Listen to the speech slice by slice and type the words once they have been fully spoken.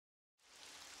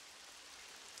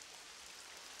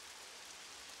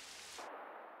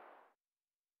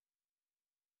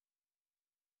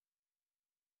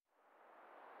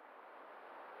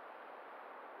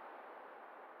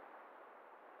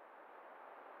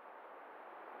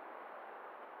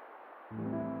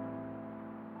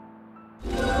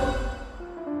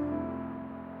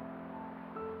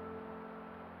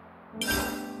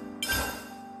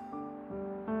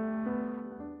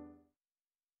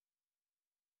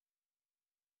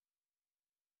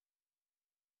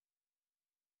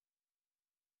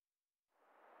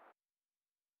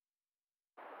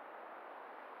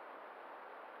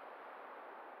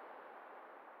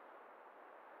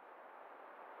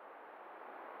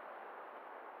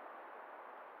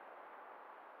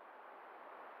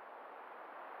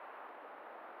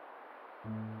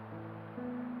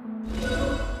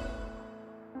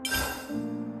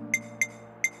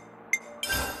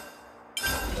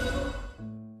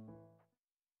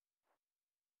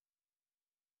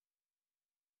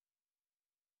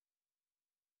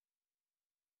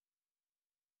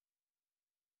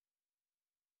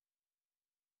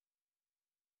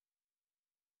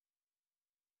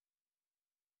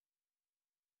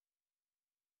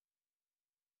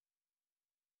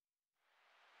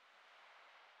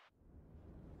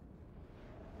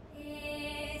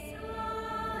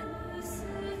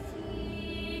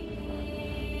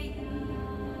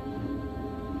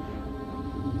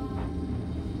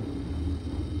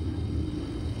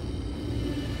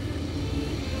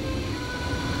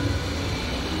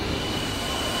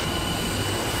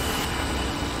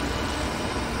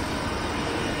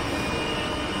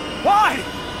Why?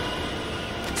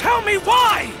 Tell me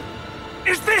why!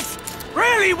 Is this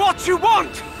really what you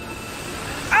want?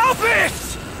 Alvis!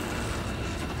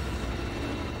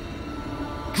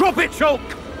 Drop it, Shulk!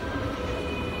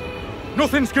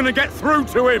 Nothing's gonna get through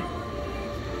to him!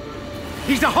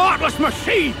 He's a heartless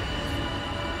machine!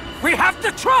 We have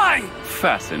to try!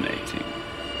 Fascinating.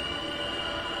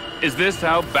 Is this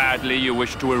how badly you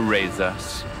wish to erase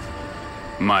us?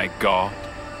 My god.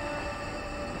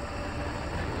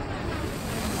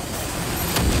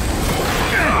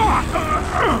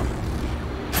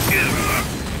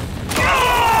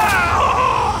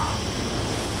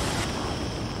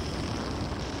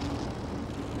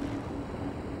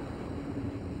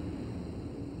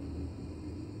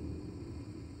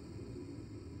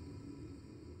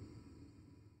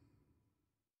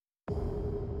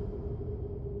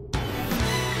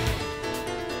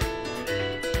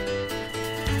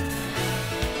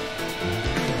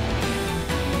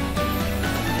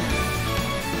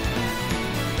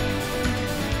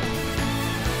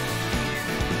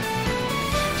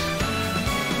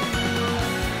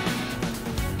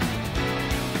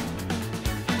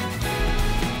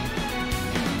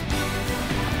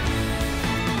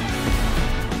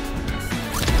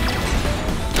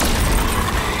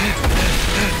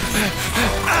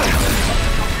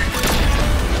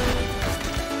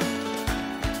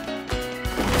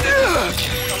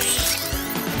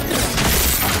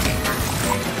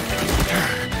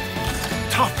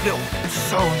 Tough little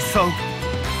so-and-so.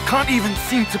 Can't even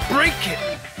seem to break it.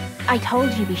 I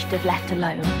told you we should have left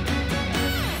alone.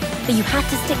 But you had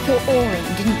to stick your oar in,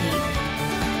 didn't you,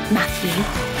 Matthew?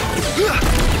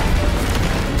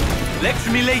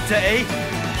 Lecture me later, eh?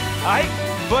 Aye?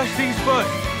 First things first.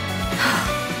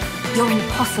 You're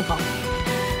impossible.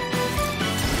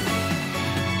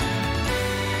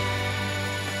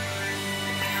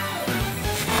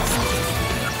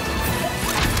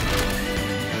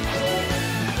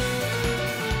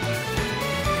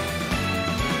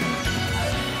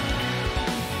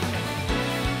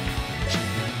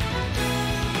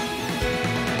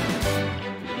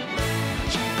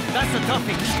 That's a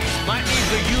toughie. Might need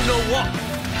the you-know-what.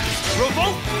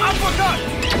 Revolt uppercut!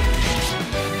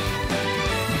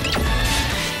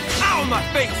 Ow, my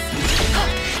face!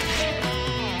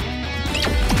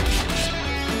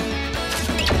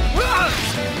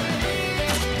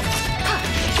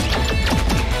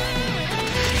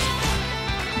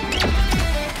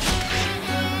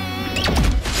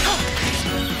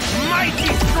 Mighty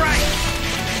strike!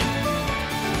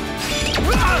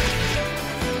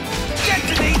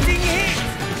 Detonating hit!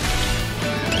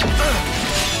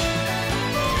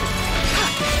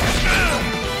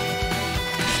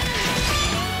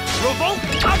 Revolt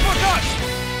uppercut!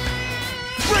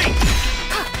 Break!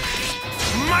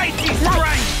 Mighty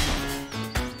strike!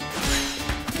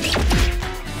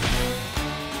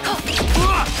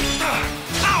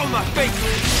 Ow, my face!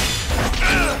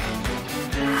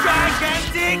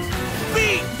 Gigantic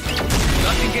beat!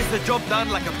 Nothing gets the job done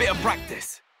like a bit of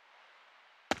practice.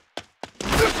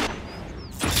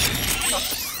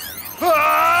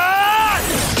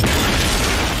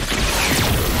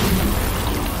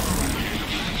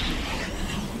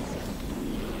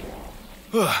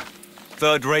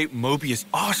 Third-rate Mobius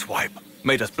arsewipe.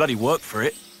 Made us bloody work for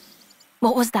it.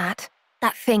 What was that?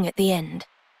 That thing at the end?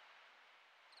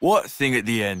 What thing at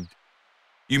the end?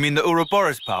 You mean the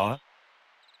Ouroboros power?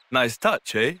 Nice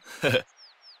touch, eh?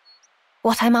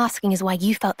 What I'm asking is why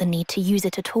you felt the need to use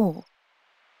it at all.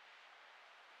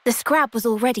 The scrab was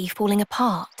already falling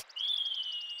apart.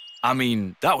 I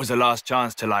mean, that was the last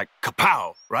chance to, like,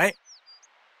 kapow, right?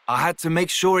 I had to make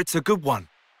sure it's a good one.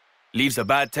 Leaves a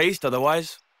bad taste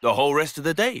otherwise, the whole rest of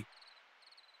the day.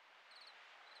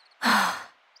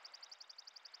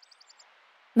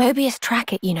 Mobius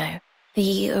track it, you know.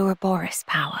 The Ouroboros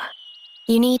power.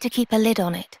 You need to keep a lid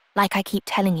on it, like I keep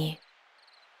telling you.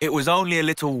 It was only a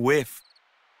little whiff.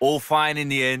 All fine in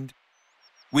the end.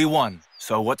 We won,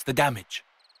 so what's the damage?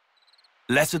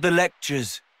 Less of the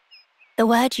lectures. The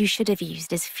word you should have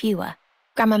used is fewer.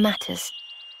 Grammar matters.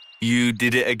 You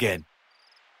did it again.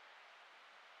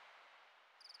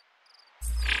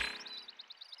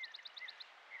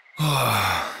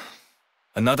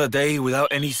 Another day without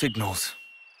any signals.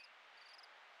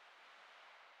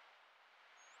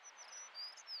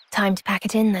 Time to pack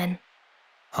it in, then.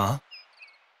 Huh?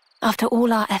 After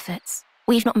all our efforts,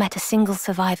 we've not met a single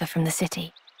survivor from the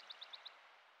city.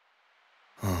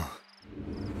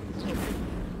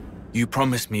 You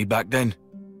promised me back then,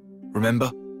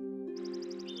 remember?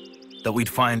 That we'd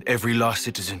find every last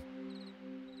citizen.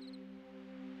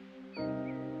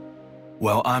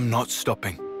 Well, I'm not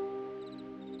stopping.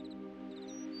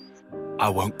 I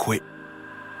won't quit.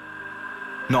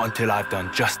 Not until I've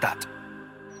done just that.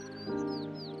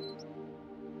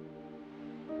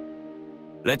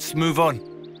 Let's move on.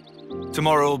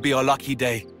 Tomorrow will be our lucky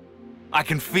day. I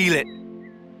can feel it.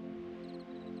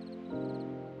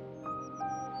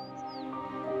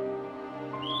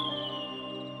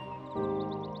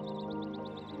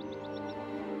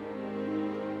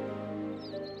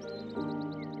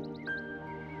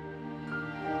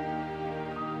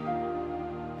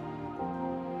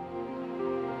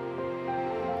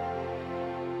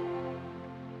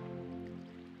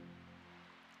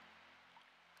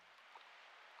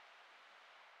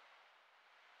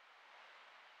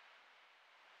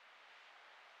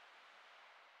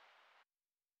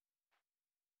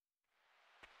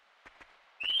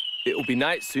 It'll be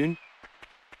night soon.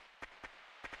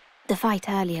 The fight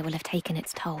earlier will have taken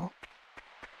its toll.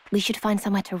 We should find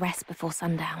somewhere to rest before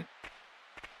sundown.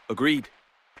 Agreed.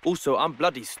 Also, I'm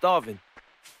bloody starving.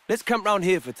 Let's camp round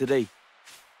here for today.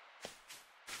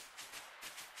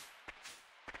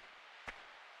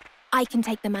 I can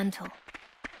take the mantle.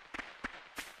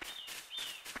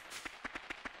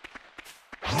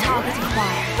 Target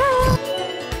acquired.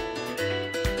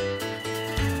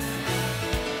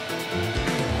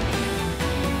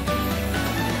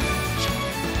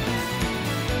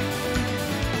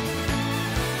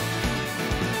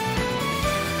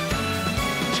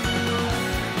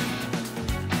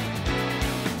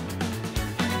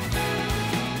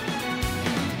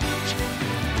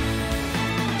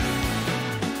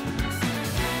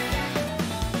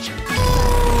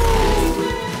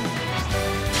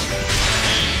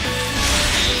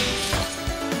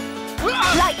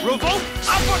 Revolt!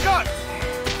 Uppercut!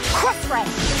 Crossray!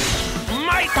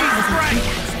 Mighty strike!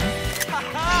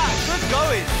 Haha! Good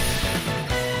going!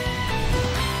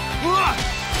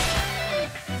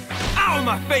 Out of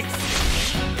my face!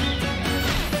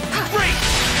 Great!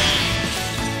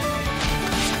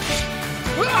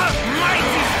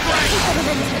 Mighty strike!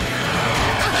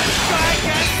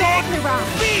 Gigantic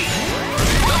speed!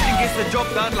 Nothing gets the job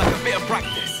done like a bit of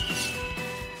practice.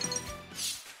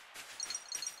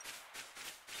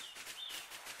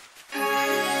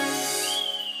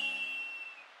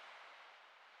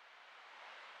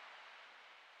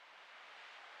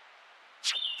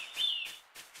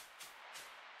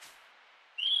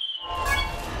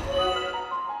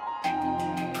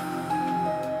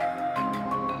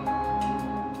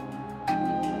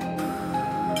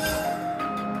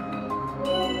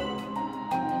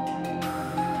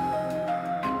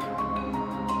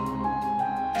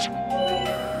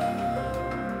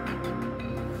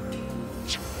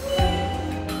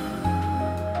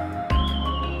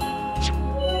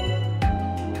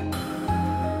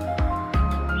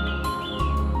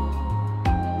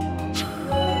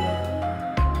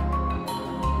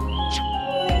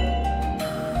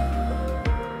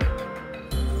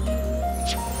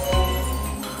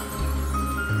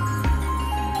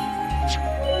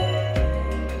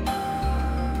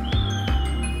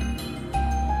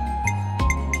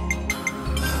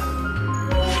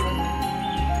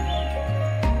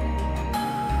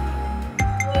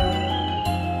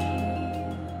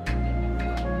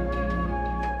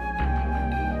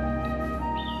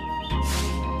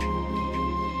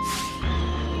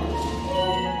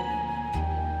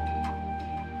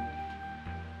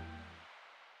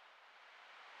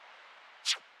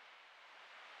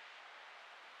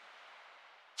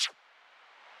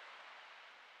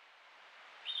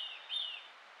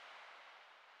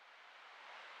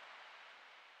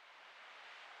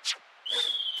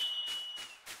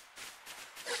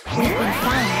 We've been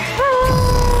found.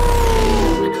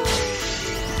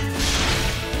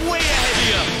 Way ahead of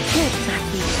you! Good,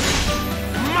 Matthew.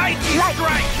 Mighty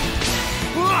strike!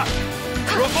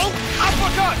 Revolt!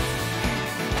 Uppercut!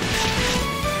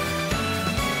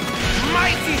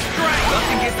 Mighty strike!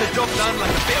 Nothing gets the job done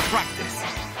like a bit of practice.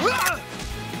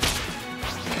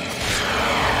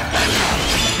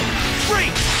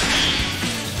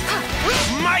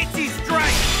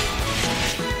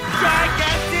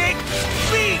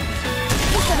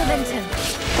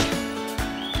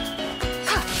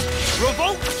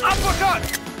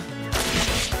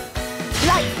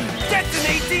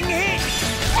 Fascinating hit!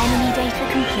 Enemy data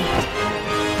complete.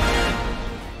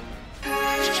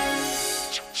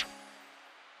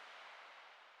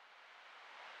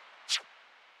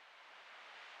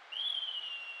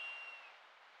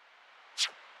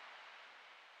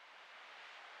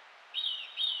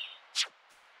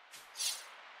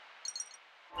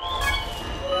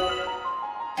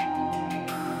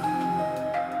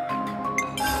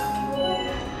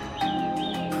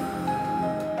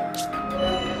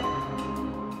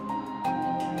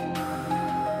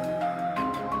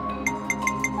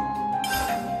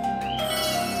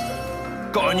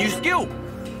 Got a new skill!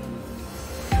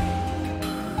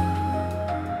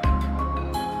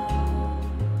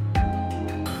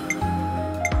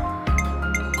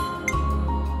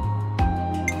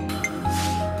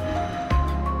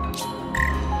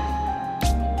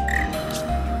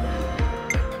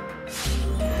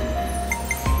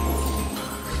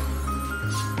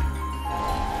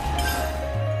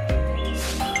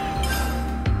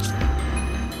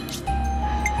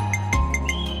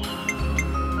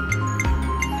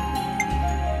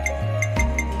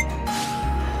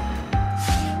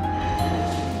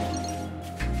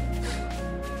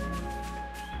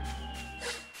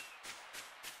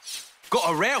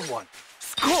 Got a rare one.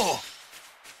 Score!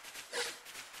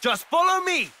 Just follow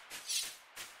me!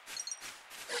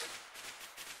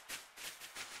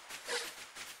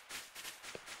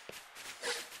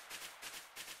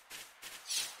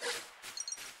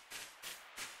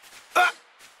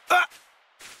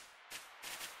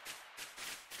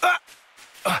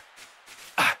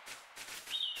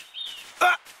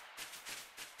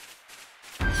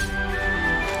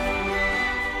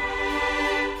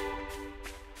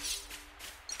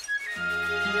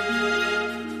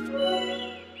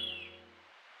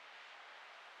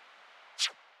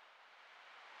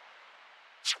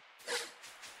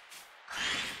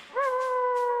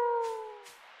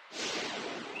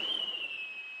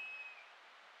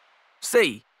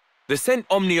 Say, the Cent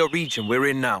Omnia region we're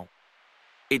in now,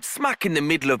 it's smack in the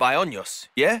middle of Ionios,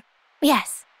 yeah?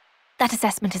 Yes, that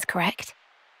assessment is correct.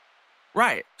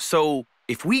 Right, so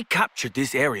if we captured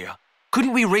this area,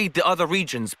 couldn't we raid the other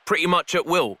regions pretty much at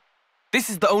will? This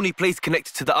is the only place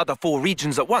connected to the other 4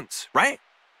 regions at once, right?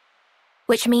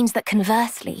 Which means that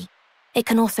conversely, it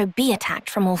can also be attacked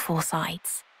from all 4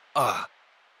 sides.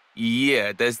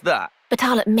 Yeah, there's that. But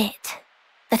I'll admit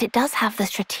that it does have the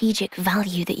strategic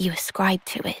value that you ascribe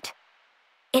to it.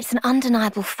 It's an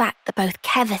undeniable fact that both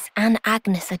Kevis and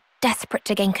Agnes are desperate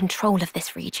to gain control of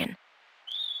this region.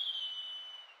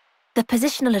 The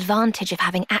positional advantage of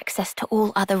having access to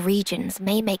all other regions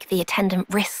may make the attendant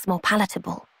risks more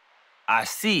palatable. I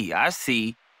see.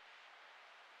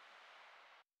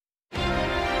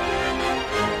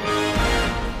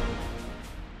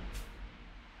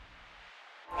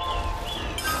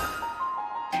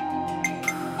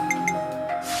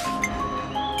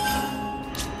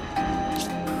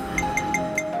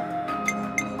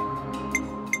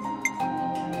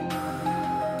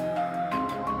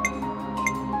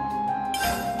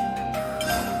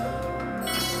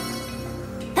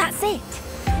 That's it.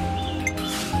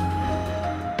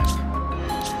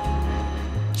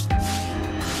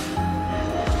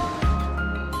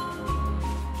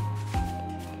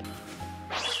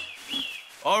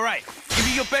 All right, give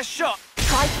me your best shot.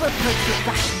 Try to approach it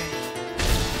rationally.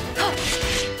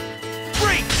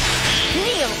 Break!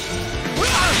 Kneel!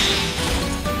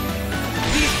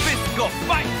 These fists got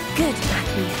fight! Good,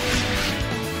 Matthew.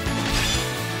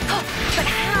 But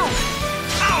how?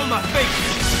 Ow, my face!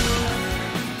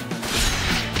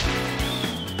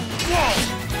 Whoa!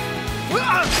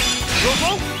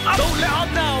 Revolt! Don't let up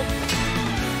now!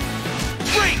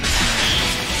 Break!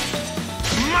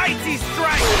 Mighty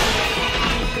strike!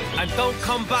 And don't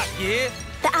come back, you hear?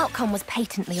 The outcome was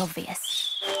patently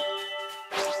obvious.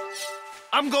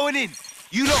 I'm going in.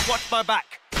 You don't watch my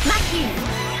back. Matthew,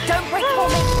 don't break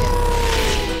formation.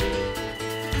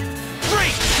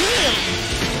 Break! Kneel!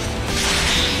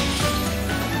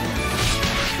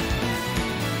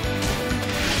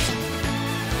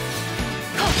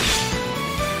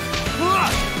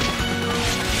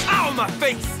 Ow, my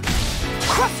face!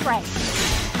 Crossray!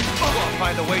 I've got to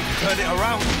find a way to turn it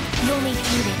around. You'll need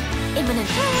healing. Imminent.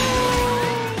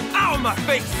 Ow, my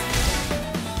face!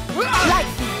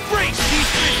 Lightning. Break! These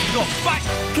fists got back!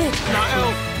 Good, Now, Matthew.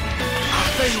 Elf, I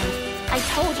failed. I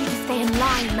told you to stay in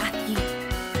line, Matthew.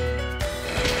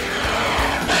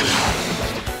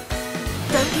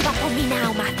 Don't give up on me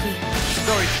now, Matthew.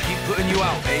 Sorry to keep putting you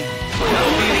out, eh?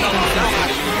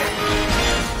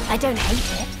 I don't hate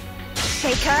it.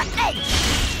 Shaker edge.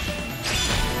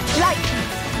 Lightning.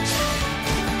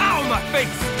 Ow, my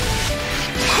face!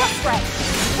 Crossray.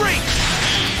 Break!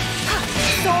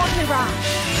 Sword Mirage!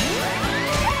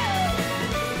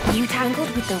 You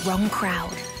tangled with the wrong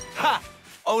crowd. Ha!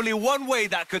 Only one way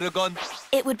that could have gone.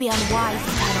 It would be unwise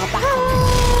to turn our back on them.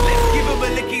 Let's give them a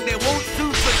licking they won't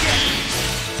soon forget.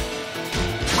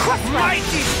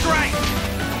 Mighty strike!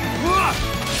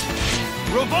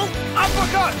 Revolt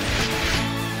uppercut!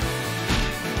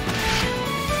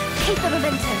 Keep the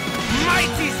momentum.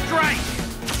 Mighty strike!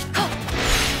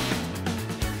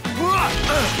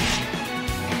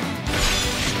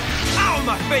 Ow,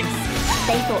 my face!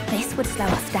 They thought this would slow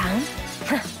us down.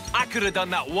 I could have done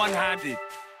that one-handed.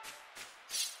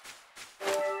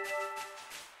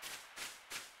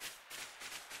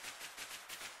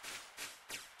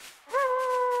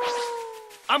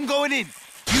 I'm going in.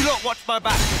 You lot watch my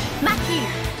back. Matthew,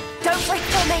 don't break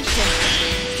formation.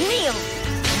 Kneel.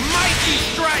 Mighty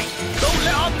strike! Don't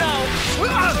let up now.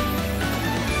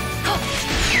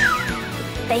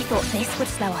 They thought this would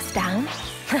slow us down.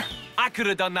 I could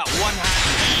have done that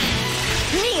one-handed.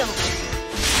 Kneel.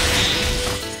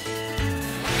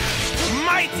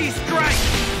 Mighty strike!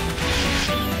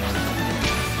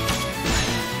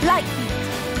 Lightning.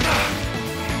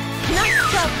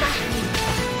 Nice job, Matthew.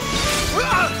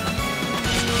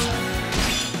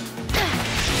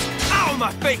 Ow,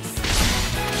 my face!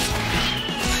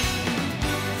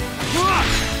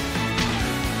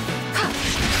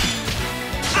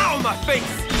 Ow, my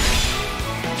face!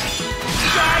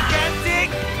 Gigantic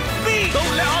beat!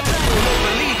 Don't let up! You won't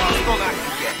believe how strong I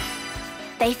can get.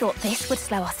 They thought this would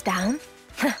slow us down.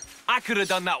 I could have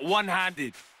done that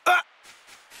one-handed.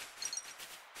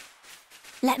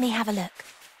 Let me have a look.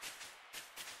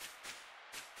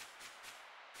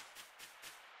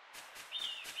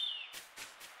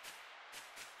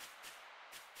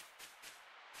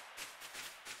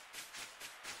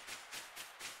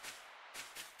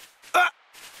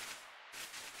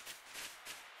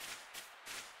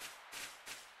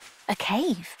 A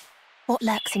cave? What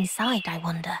lurks inside, I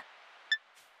wonder?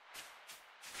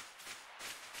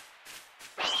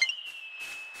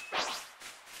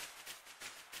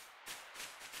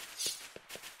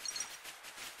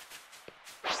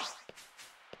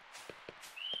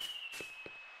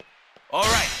 All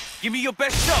right, give me your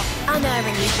best shot.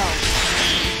 Unerring revolt.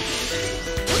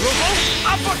 Revolt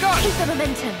uppercut! Keep the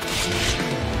momentum.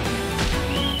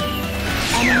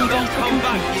 Enemy Don't data come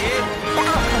back complete. here. The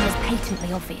outcome is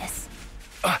patently obvious.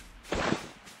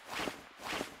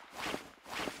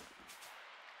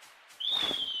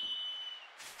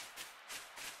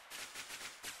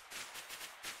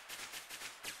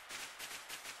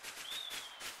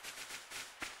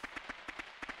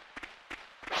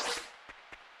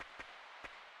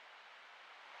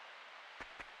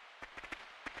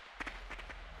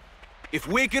 If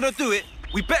we're gonna do it,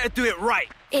 we better do it right.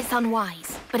 It's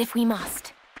unwise, but if we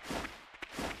must.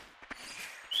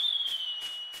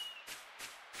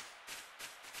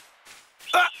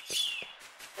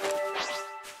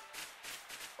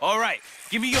 All right,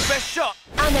 give me your best shot.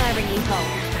 Unerringly bold,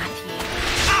 Matthew.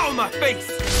 Ow, my face!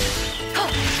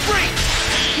 Break!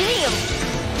 Kneel!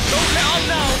 Don't let up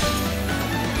now!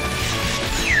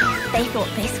 They thought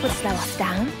this would slow us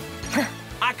down.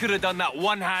 I could have done that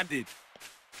one-handed.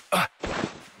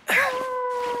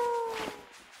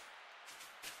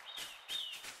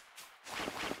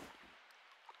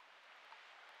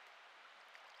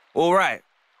 All right,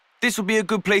 this will be a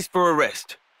good place for a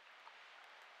rest.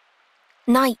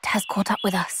 Night has caught up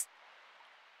with us.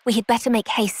 We had better make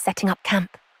haste setting up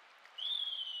camp.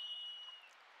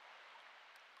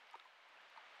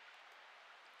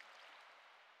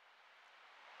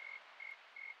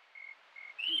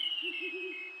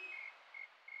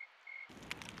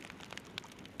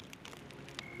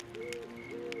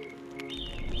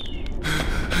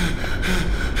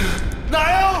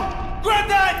 Niall!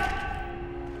 Granddad!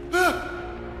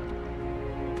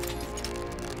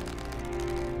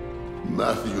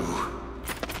 Matthew,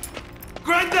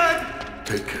 Granddad!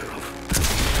 take care of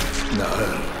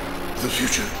Nael, the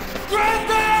future.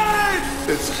 Granddad!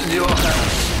 It's in your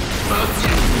hands,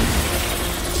 Matthew.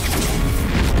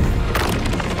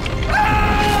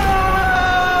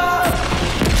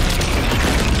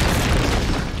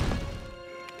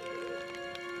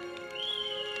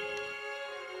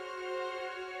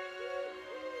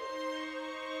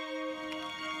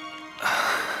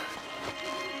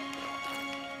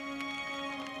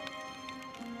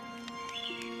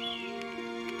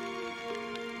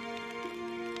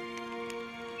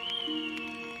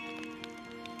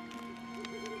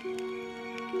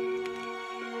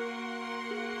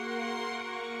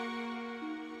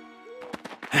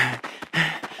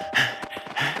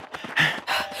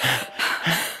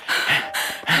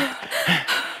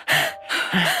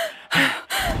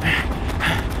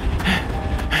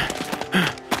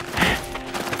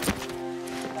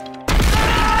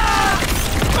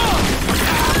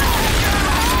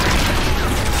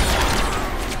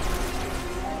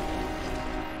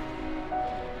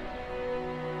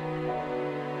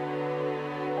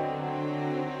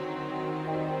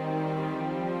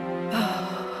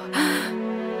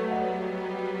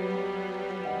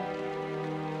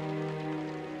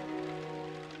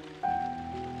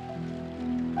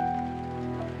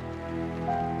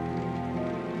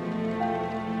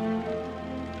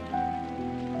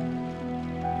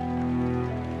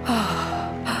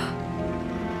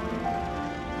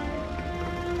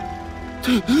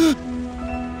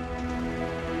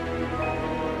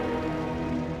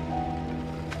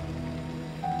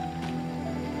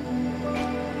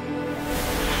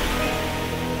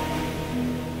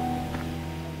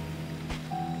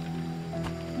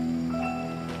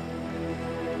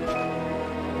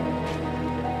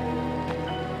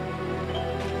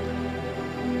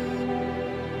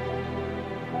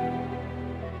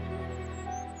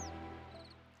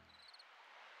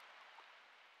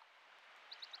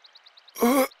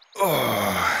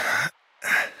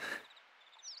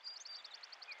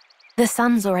 The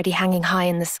sun's already hanging high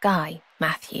in the sky,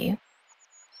 Matthew.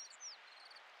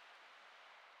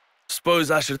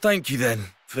 Suppose I should thank you then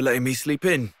for letting me sleep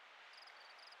in.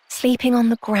 Sleeping on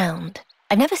the ground.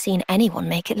 I've never seen anyone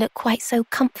make it look quite so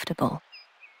comfortable.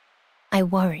 I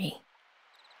worry.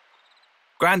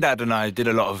 Grandad and I did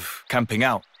a lot of camping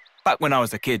out. Back when I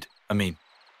was a kid, I mean.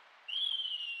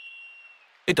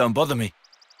 It don't bother me.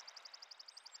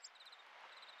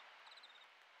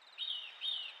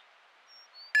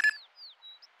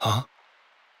 Huh?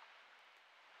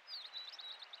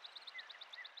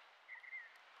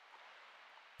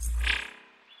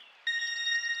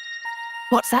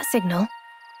 What's that signal?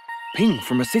 Ping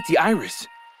from a city iris.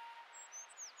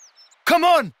 Come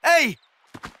on, hey!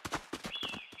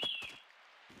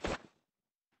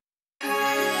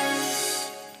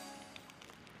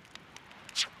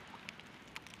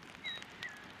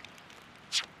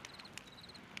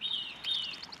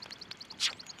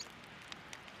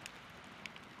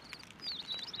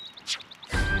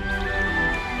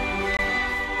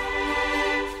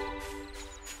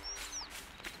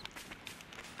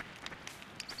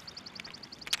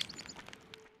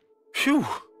 Phew,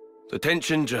 the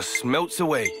tension just melts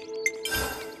away.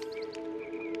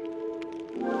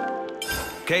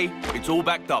 Okay, it's all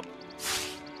backed up.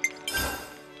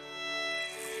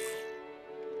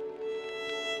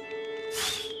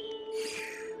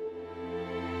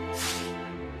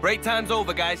 Break time's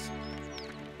over, guys.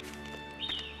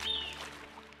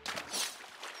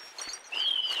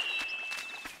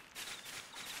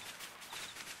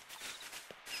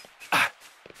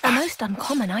 A most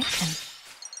uncommon item.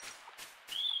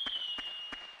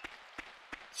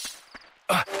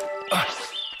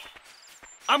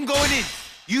 I'm going in.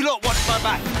 You lot watch my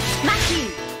back.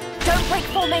 Matthew, don't break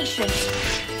formation.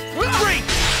 Break!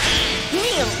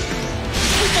 Kneel.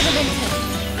 Keep the momentum.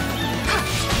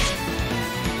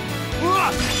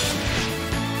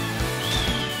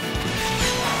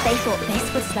 They thought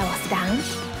this would slow us down.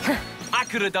 I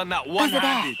could have done that Over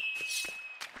one-handed. there.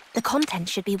 The content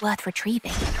should be worth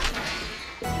retrieving.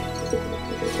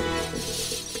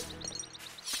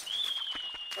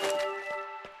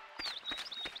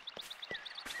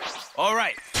 All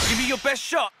right, give me your best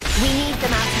shot. We need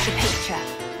them out of the picture.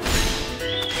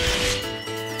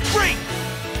 Break!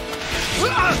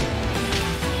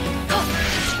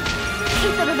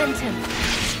 Keep the momentum.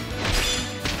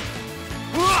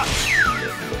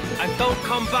 And don't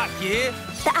come back, you hear?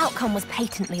 The outcome was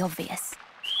patently obvious.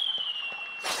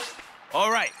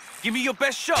 All right, give me your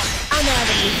best shot.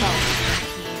 Unerringly bold.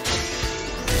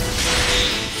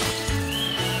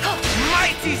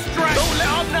 Mighty strike! Don't let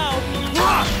up now!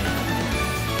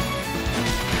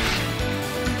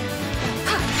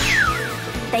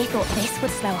 They thought this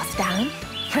would slow us down.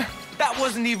 That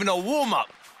wasn't even a warm-up.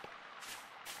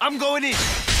 I'm going in.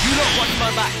 You lot watch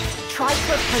my back. Try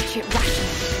to approach it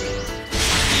rationally.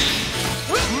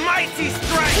 Mighty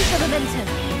strike! Keep the momentum.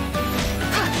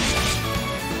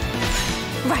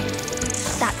 Right,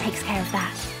 that takes care of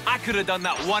that. I could have done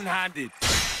that one-handed.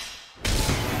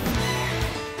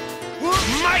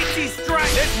 Mighty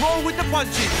strike! Let's roll with the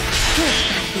punches. Good,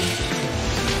 Matthew.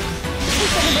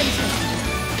 Keep the momentum.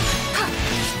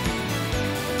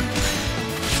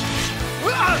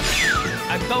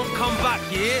 And don't come back,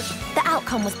 you hear? The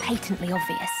outcome was patently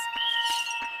obvious.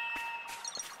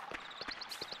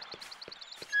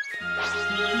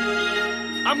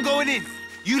 I'm going in.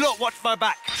 You lot watch my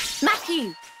back.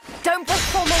 Matthew, don't break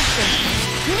formation.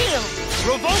 Kneel.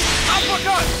 Revolt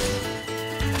uppercut!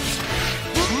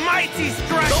 Mighty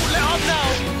strike! Don't let up now!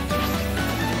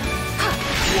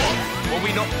 What? Were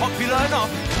we not popular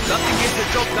enough? Nothing gets the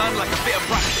job done like a bit of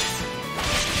practice.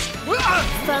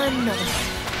 Fern noise.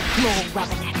 More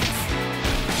rubbernecks.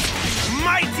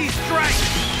 Mighty strike!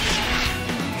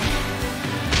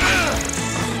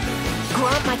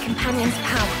 Grant my companion's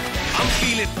power. I'm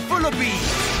feeling full of bees.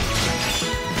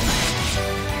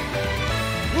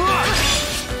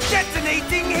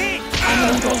 Detonating hit! And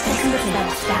then they can slow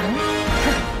us down.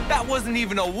 That wasn't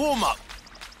even a warm-up.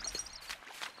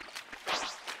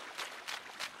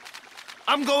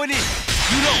 I'm going in.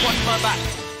 You lot watch my back.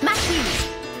 Matthew,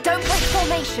 Don't break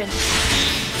formation.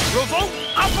 Revolt!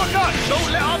 Uppercut!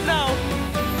 Don't let up now!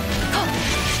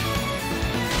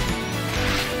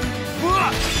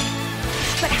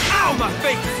 But how? Ow, my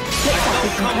face! Looks like we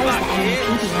can Come close back the here!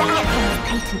 enemy. That was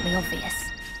patently obvious.